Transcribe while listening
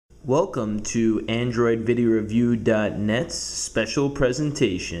Welcome to AndroidVideoReview.net's special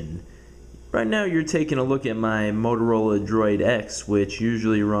presentation. Right now you're taking a look at my Motorola Droid X, which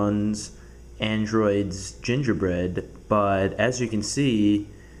usually runs Android's Gingerbread, but as you can see,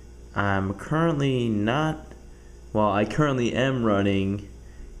 I currently am running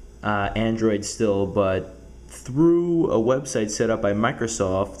Android still, but through a website set up by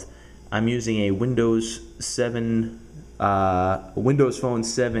Microsoft, I'm using a Windows Phone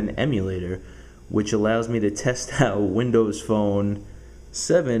 7 emulator, which allows me to test out Windows Phone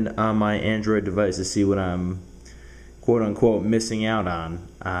 7 on my Android device to see what I'm quote-unquote missing out on.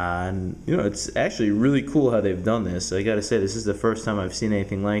 And it's actually really cool how they've done this. I gotta say, this is the first time I've seen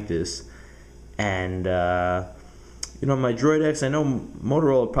anything like this. And my Droid X, I know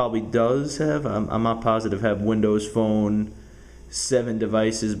Motorola probably does have, I'm not positive, have Windows Phone 7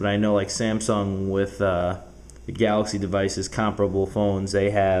 devices, but I know like Samsung with the Galaxy devices, comparable phones,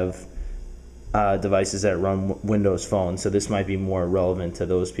 they have devices that run Windows Phone, so this might be more relevant to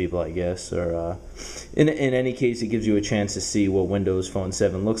those people, I guess. Or in any case, it gives you a chance to see what Windows Phone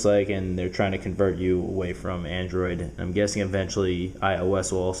 7 looks like, and they're trying to convert you away from Android. I'm guessing eventually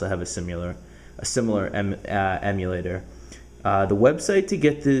iOS will also have a similar emulator. The website to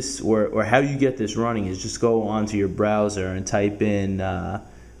get this, or how you get this running, is just go onto your browser and type in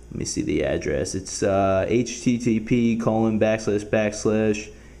let me see the address. It's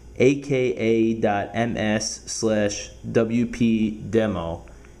http://aka.ms/wpdemo,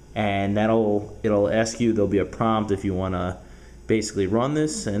 and it'll ask you. There'll be a prompt if you want to basically run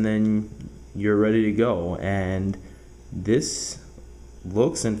this, and then you're ready to go. And this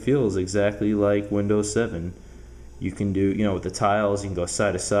looks and feels exactly like Windows 7. You can do, with the tiles, you can go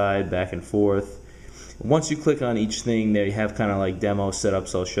side to side, back and forth. Once you click on each thing, there you have kind of like demo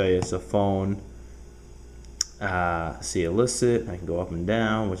setups. I'll show you. It's a phone. See illicit. I can go up and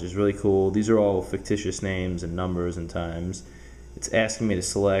down, which is really cool. These are all fictitious names and numbers and times. It's asking me to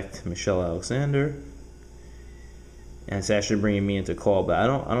select Michelle Alexander, and it's actually bringing me into call. But I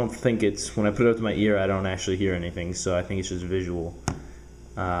don't think it's, when I put it up to my ear, I don't actually hear anything. So I think it's just visual.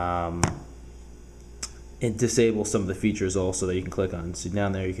 It disables some of the features also that you can click on. So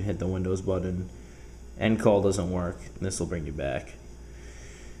down there, you can hit the Windows button. End call doesn't work, and this will bring you back.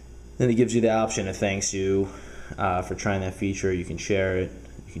 Then it gives you the option to thanks you for trying that feature. You can share it,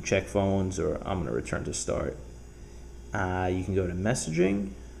 you can check phones, or I'm going to return to start. You can go to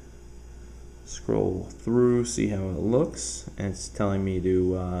messaging, scroll through, see how it looks, and it's telling me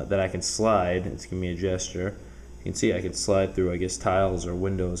to that I can slide. It's giving me a gesture. You can see I can slide through, I guess, tiles or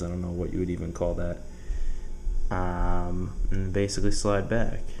windows. I don't know what you would even call that. And basically slide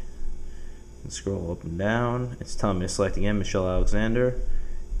back. And scroll up and down. It's telling me to select again Michelle Alexander.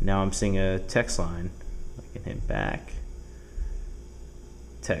 Now I'm seeing a text line. I can hit back,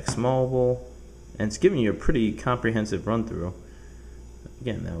 text mobile, and it's giving you a pretty comprehensive run through.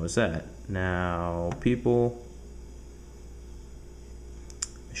 Again, that was that. Now people,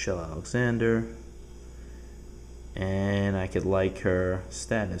 Michelle Alexander, and I could like her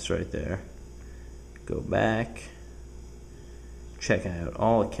status right there. Go back, check out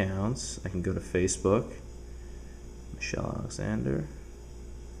all accounts. I can go to Facebook, Michelle Alexander,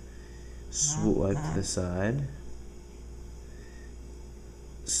 swipe to the side,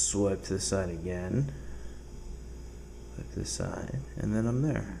 swipe to the side again, swipe to the side, and then I'm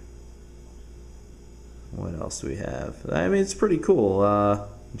there. What else do we have? I mean, it's pretty cool.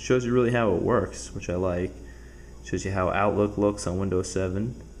 It shows you really how it works, which I like. It shows you how Outlook looks on Windows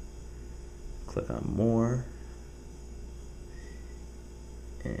 7. Click on more.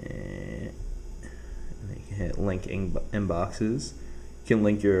 And you can hit link inboxes. You can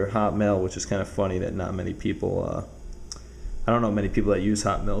link your Hotmail, which is kind of funny that not many people, I don't know many people that use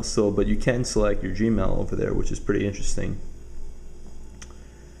Hotmail still, but you can select your Gmail over there, which is pretty interesting.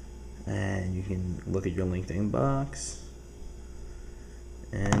 And you can look at your linked inbox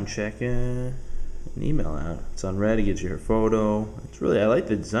and check an email out. It's on red. It gives you your photo. I like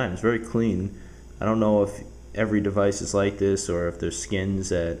the design. It's very clean. I don't know if every device is like this, or if there's skins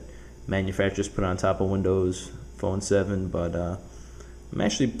that manufacturers put on top of Windows Phone 7, but I'm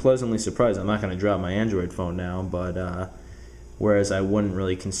actually pleasantly surprised. I'm not going to drop my Android phone now, but whereas I wouldn't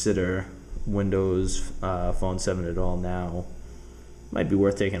really consider Windows Phone 7 at all now, might be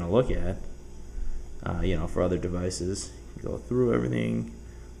worth taking a look at, for other devices. You go through everything,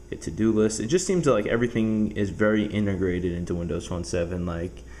 get to-do list. It just seems like everything is very integrated into Windows Phone 7,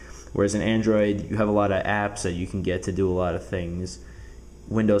 whereas in Android, you have a lot of apps that you can get to do a lot of things.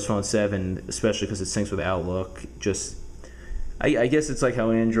 Windows Phone 7, especially because it syncs with Outlook, I guess it's like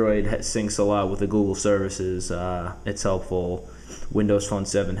how Android syncs a lot with the Google services. It's helpful. Windows Phone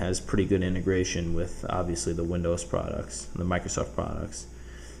 7 has pretty good integration with obviously the Windows products, the Microsoft products.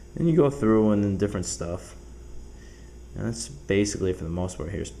 And you go through and then different stuff. And that's basically, for the most part.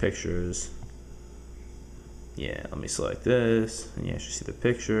 Here's pictures. Yeah, let me select this, and you actually see the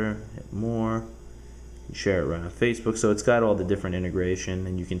picture. Hit more. You share it around Facebook, so it's got all the different integration,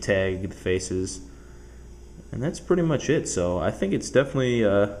 and you can tag the faces. And that's pretty much it. So I think it's definitely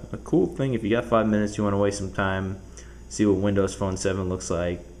a cool thing. If you got 5 minutes, you want to waste some time, see what Windows Phone 7 looks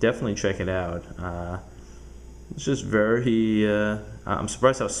like, definitely check it out. It's just very, I'm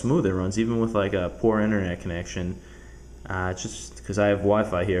surprised how smooth it runs, even with like a poor internet connection. Just because I have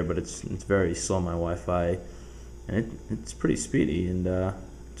Wi-Fi here, but it's very slow, my Wi-Fi. And it's pretty speedy, and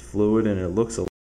it's fluid, and it looks a